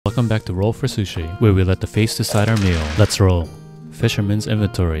Welcome back to Roll for Sushi, where we let the face decide our meal. Let's roll. Fisherman's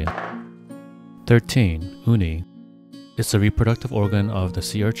inventory. 13. Uni. It's the reproductive organ of the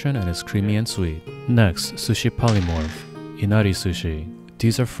sea urchin and is creamy and sweet. Next, sushi polymorph. Inari sushi.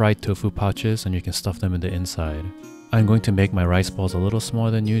 These are fried tofu pouches and you can stuff them in the inside. I'm going to make my rice balls a little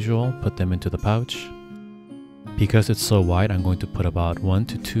smaller than usual, put them into the pouch. Because it's so wide, I'm going to put about 1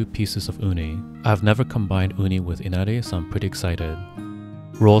 to 2 pieces of uni. I've never combined uni with inari, so I'm pretty excited.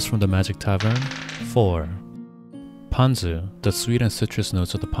 Rolls from the Magic Tavern. 4. Ponzu. The sweet and citrus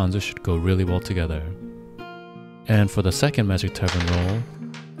notes of the ponzu should go really well together. And for the second Magic Tavern roll,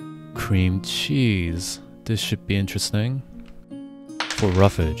 cream cheese. This should be interesting. For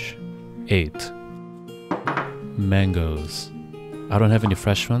roughage, 8. Mangoes. I don't have any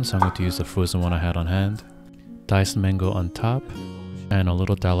fresh ones, so I'm going to use the frozen one I had on hand. Diced mango on top, and a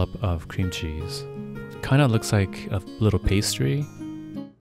little dollop of cream cheese. Kinda looks like a little pastry.